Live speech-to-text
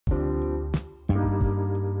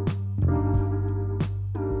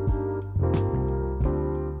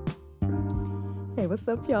what's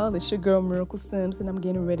up, y'all? It's your girl, Miracle Sims, and I'm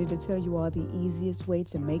getting ready to tell you all the easiest way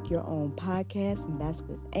to make your own podcast, and that's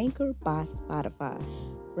with Anchor by Spotify.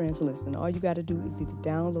 Friends, listen, all you got to do is either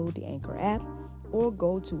download the Anchor app or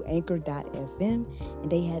go to anchor.fm, and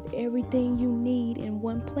they have everything you need in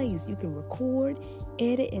one place. You can record,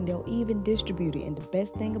 edit, and they'll even distribute it. And the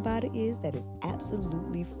best thing about it is that it's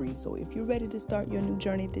absolutely free. So if you're ready to start your new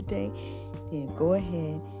journey today, then go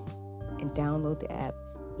ahead and download the app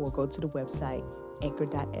or go to the website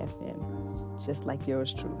anchor.fm, just like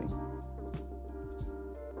yours truly.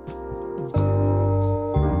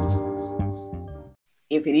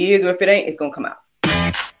 If it is or if it ain't, it's going to come out.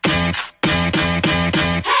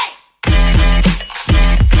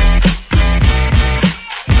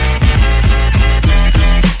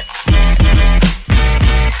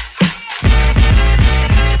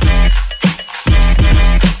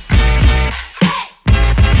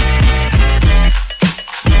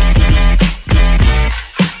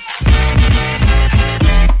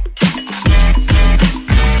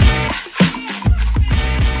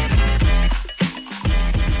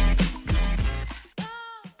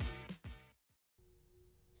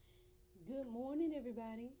 Good morning,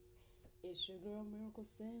 everybody. It's your girl, Miracle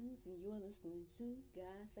Sims, and you're listening to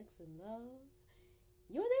God, Sex, and Love,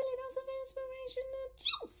 your daily dose of inspirational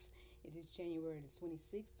juice. It is January the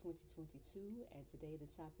 26th, 2022, and today the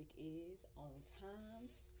topic is on time.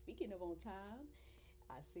 Speaking of on time,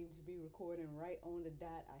 I seem to be recording right on the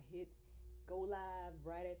dot. I hit go live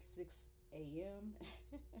right at 6 a.m.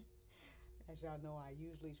 As y'all know, I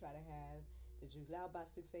usually try to have the juice out by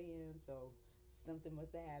 6 a.m., so something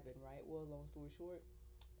must have happened, right? Well, long story short,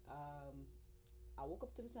 I woke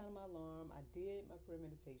up to the sound of my alarm. I did my prayer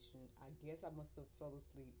meditation. I guess I must have fell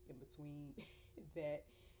asleep in between that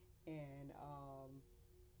and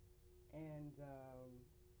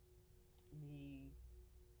me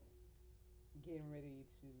getting ready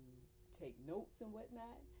to take notes and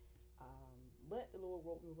whatnot. But the Lord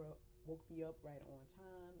woke me up right on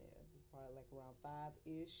time. It was probably like around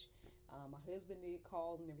 5-ish. My husband did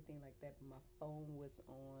call and everything like that, but my phone was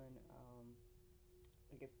on,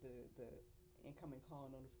 I guess the incoming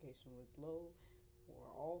call notification was low or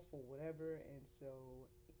off or whatever, and so,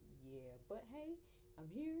 yeah. But hey, I'm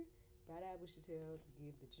here, bright-eyed, bushy-tailed, to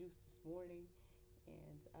give the juice this morning,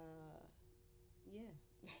 and, yeah.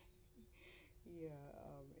 Yeah,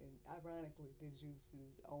 and ironically, the juice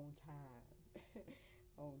is on time.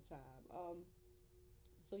 On time.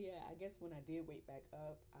 So yeah, I guess when I did wake back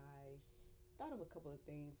up, I thought of a couple of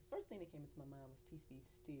things. The first thing that came into my mind was peace be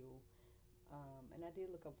still. And I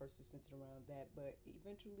did look up verses centered around that, but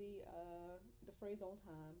eventually the phrase on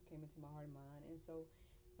time came into my heart and mind. And so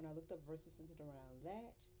when I looked up verses centered around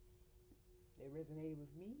that, they resonated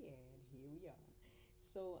with me, and here we are.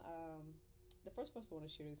 So the first verse I want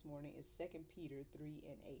to share this morning is 2 Peter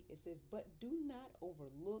 3:8. It says, "But do not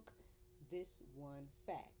overlook this one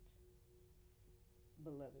fact,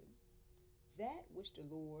 beloved, that which the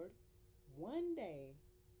Lord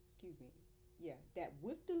that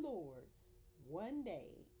with the Lord one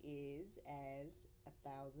day is as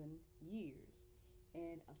 1,000 years,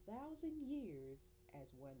 and 1,000 years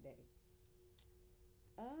as one day."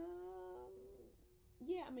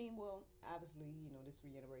 Yeah, I mean, well, obviously, this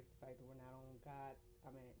reiterates the fact that we're not on God's,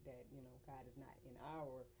 that, God is not in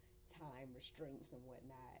our time restraints and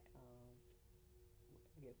whatnot.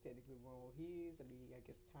 I guess technically we're on his. I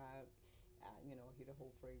guess time, hear the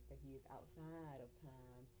whole phrase that he is outside of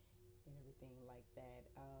time and everything like that.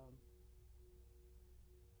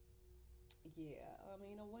 Yeah,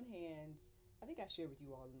 on one hand, I think I shared with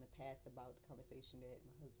you all in the past about the conversation that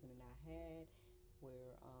my husband and I had,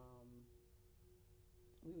 where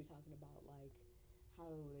we were talking about like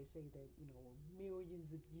how they say that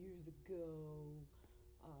millions of years ago,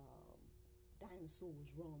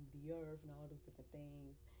 dinosaurs roamed the earth and all those different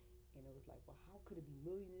things. And it was like, well, how could it be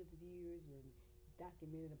millions of years when it's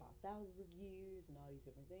documented about thousands of years and all these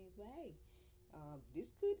different things? But hey,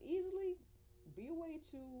 this could easily be a way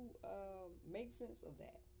to make sense of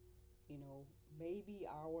that. Maybe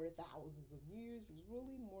our thousands of years was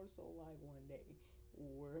really more so like one day,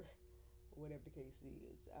 or whatever the case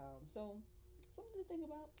is. So something to think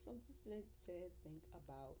about, something to think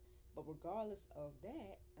about. But regardless of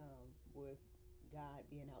that, with God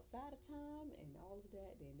being outside of time and all of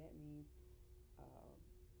that, then that means,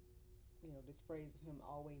 this phrase of him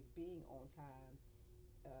always being on time,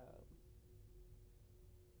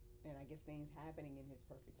 and I guess things happening in his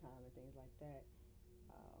perfect time and things like that,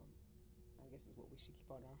 I guess is what we should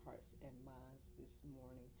keep on our hearts and minds this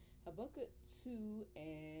morning. Habakkuk 2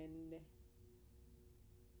 and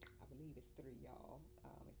I believe it's 3, y'all.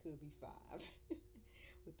 It could be 5.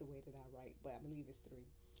 with the way that I write, but I believe it's 3.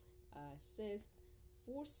 Says,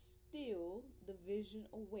 for still the vision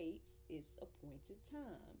awaits its appointed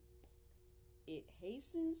time. It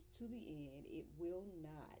hastens to the end, it will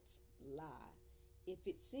not lie. If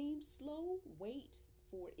it seems slow, wait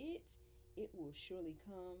for it. It will surely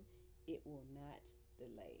come, it will not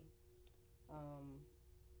delay.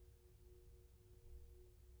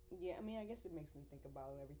 Yeah, I mean, I guess it makes me think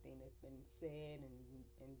about everything that's been said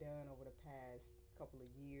and done over the past couple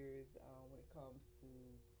of years when it comes to,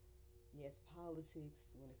 yes,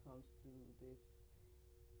 politics, when it comes to this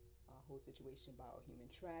whole situation about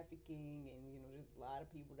human trafficking. And, there's a lot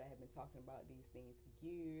of people that have been talking about these things for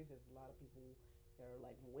years. There's a lot of people that are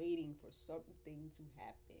like waiting for something to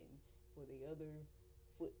happen, for the other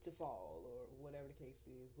foot to fall, or whatever the case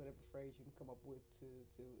is, whatever phrase you can come up with to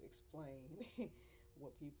explain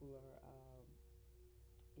what people are,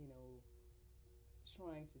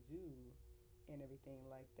 trying to do and everything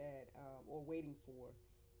like that, or waiting for.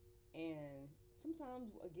 And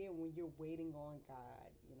sometimes, again, when you're waiting on God,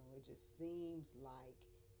 it just seems like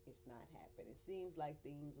it's not happening. It seems like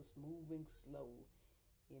things are moving slow.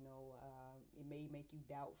 It may make you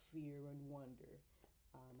doubt, fear, and wonder,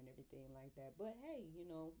 and everything like that. But hey,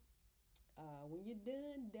 when you're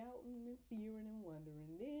done doubting and fearing and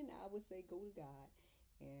wondering, then I would say go to God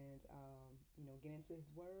and, get into His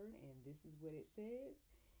Word. And this is what it says,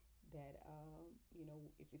 that,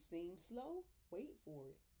 if it seems slow, wait for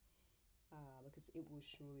it, because it will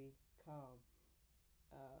surely come.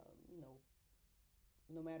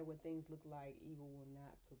 No matter what things look like, evil will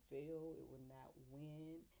not prevail. It will not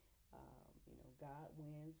win. God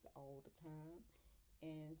wins all the time.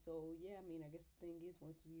 And so, yeah, I mean, I guess the thing is,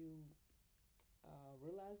 once you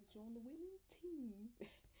realize that you're on the winning team,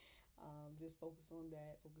 just focus on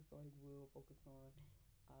that. Focus on His will. Focus on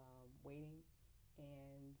waiting,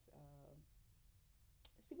 and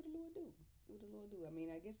see what the Lord do. See what the Lord do. I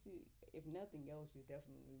mean, I guess if nothing else, you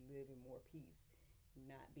definitely live in more peace,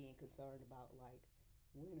 not being concerned about like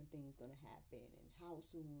when are things gonna happen and how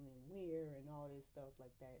soon and where and all this stuff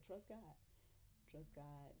like that. Trust God. Trust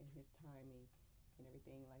God and His timing and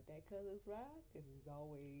everything like that. Because He's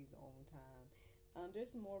always on time.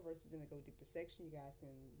 There's some more verses in the Go Deeper section. You guys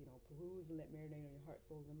can, peruse and let marinate on your heart,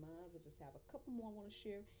 souls, and minds. I just have a couple more I want to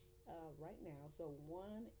share right now. So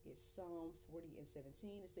one is Psalm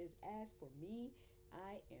 40:17. It says, as for me,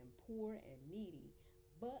 I am poor and needy,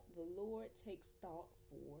 but the Lord takes thought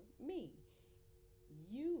for me.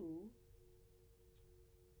 You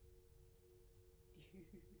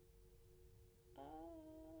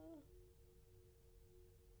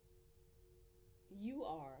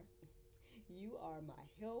you are my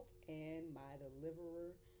help and my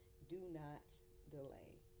deliverer. Do not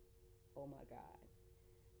delay. Oh my God.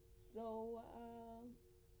 So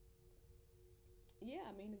yeah,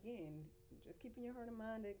 I mean, again, just keeping your heart in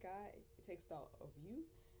mind that God takes thought of you.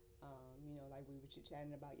 Like we were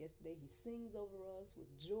chatting about yesterday, He sings over us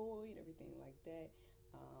with joy and everything like that.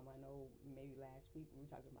 I know maybe last week we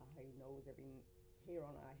were talking about how He knows every hair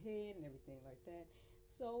on our head and everything like that.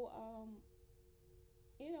 So,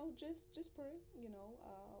 just pray.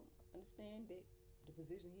 Understand that the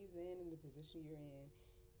position He's in and the position you're in,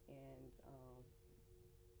 and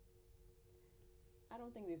I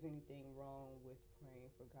don't think there's anything wrong with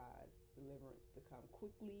praying for God's deliverance to come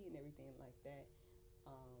quickly and everything like that.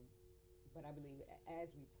 But I believe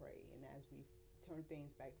as we pray and as we turn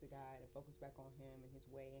things back to God and focus back on Him and His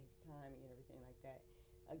way and His timing and everything like that,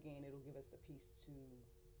 again, it'll give us the peace to,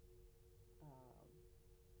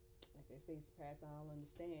 like they say, surpass all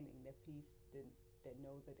understanding, the peace that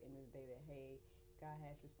knows at the end of the day that, hey, God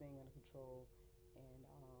has this thing under control. And,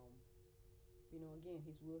 again,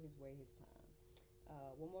 His will, His way, His time.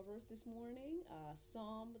 One more verse this morning,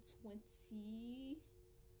 Psalm 22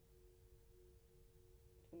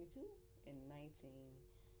 and 19.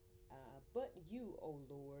 But you, O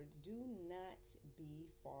Lord, do not be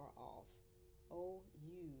far off. O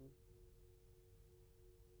you,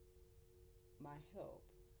 my help,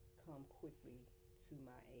 come quickly to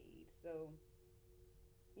my aid. So,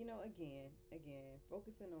 again,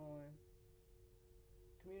 focusing on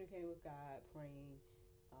communicating with God, praying,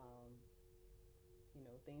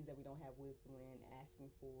 things that we don't have wisdom in, asking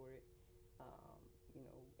for it,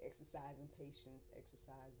 exercising patience,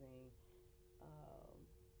 exercising,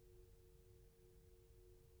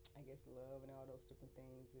 I guess, love and all those different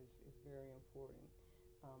things is very important.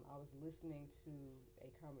 I was listening to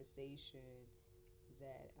a conversation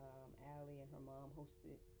that Allie and her mom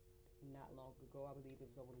hosted not long ago. I believe it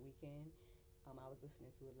was over the weekend. I was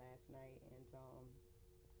listening to it last night, and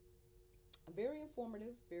very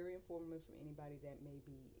informative for anybody that may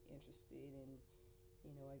be interested in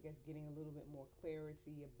I guess getting a little bit more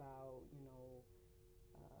clarity about,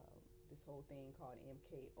 this whole thing called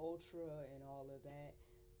MK Ultra and all of that.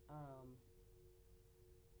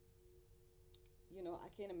 I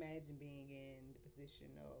can't imagine being in the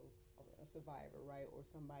position of a survivor, right? Or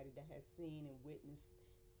somebody that has seen and witnessed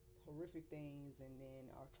horrific things and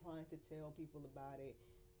then are trying to tell people about it,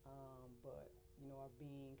 but, are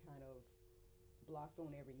being kind of blocked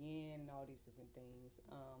on every end and all these different things.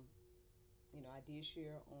 I did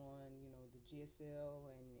share on, the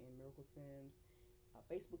GSL and Miracle Sims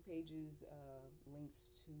Facebook pages,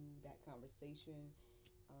 links to that conversation.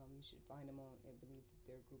 You should find them on, I believe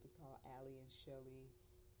their group is called Allie and Shelly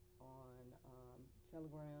on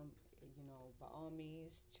Telegram. By all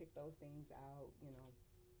means, check those things out.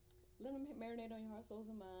 Let them marinate on your heart, souls,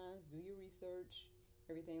 and minds. Do your research,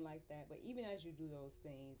 everything like that. But even as you do those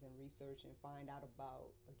things and research and find out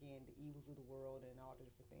about, again, the evils of the world and all the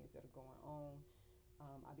different things that are going on,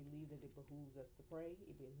 I believe that it behooves us to pray.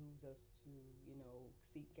 It behooves us to,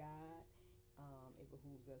 seek God. It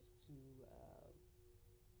behooves us to,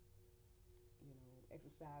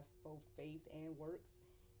 exercise both faith and works.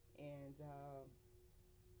 And,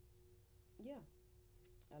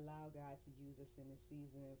 allow God to use us in this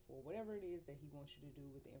season for whatever it is that He wants you to do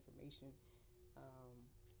with the information.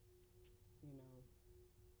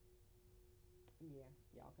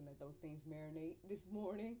 Y'all can let those things marinate this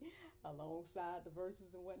morning alongside the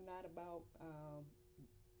verses and whatnot about,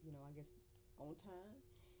 I guess on time.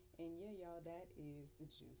 And y'all, that is the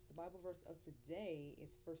juice. The Bible verse of today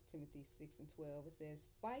is 1 Timothy 6:12. It says,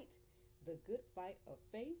 "Fight the good fight of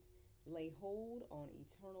faith, lay hold on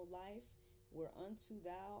eternal life, whereunto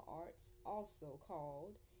thou art also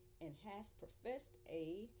called, and hast professed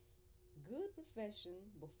a good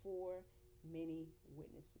profession before many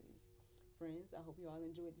witnesses." Friends, I hope you all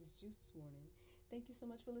enjoyed this juice this morning. Thank you so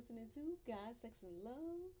much for listening to God, Sex, and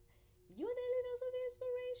Love, your daily dose of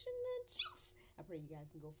inspiration and juice. I pray you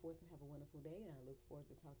guys can go forth and have a wonderful day, and I look forward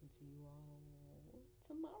to talking to you all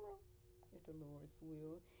tomorrow, if the Lord's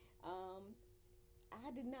will. I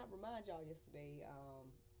did not remind y'all yesterday,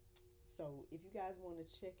 so if you guys want to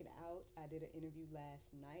check it out, I did an interview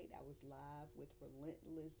last night. I was live with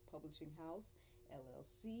Relentless Publishing House,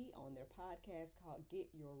 LLC, on their podcast called Get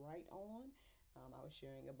Your Right On. I was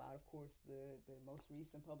sharing about, of course, the most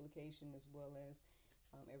recent publication as well as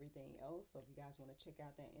everything else. So if you guys want to check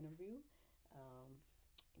out that interview,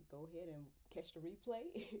 go ahead and catch the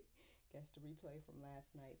replay. Catch the replay from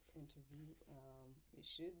last night's interview. It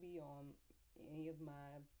should be on any of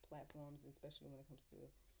my platforms, especially when it comes to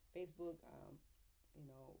Facebook.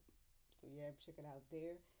 So check it out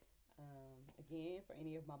there. Again, for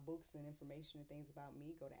any of my books and information and things about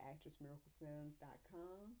me, go to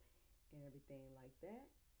actressmiraclesims.com and everything like that.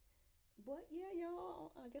 But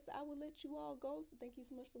y'all, I guess I will let you all go. So thank you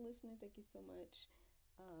so much for listening. Thank you so much.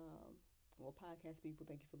 Podcast people,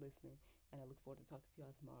 thank you for listening. And I look forward to talking to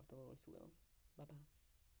y'all tomorrow if the Lord's will. Bye-bye.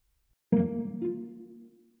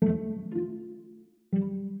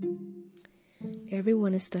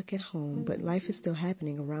 Everyone is stuck at home, but life is still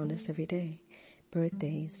happening around us every day.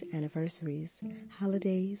 Birthdays, anniversaries,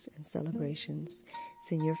 holidays, and celebrations.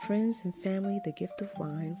 Send your friends and family the gift of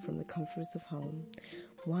wine from the comforts of home.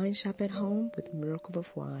 Wine shop at home with Miracle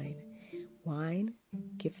of Wine. Wine,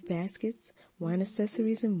 gift baskets, wine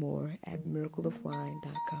accessories, and more at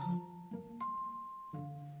miracleofwine.com.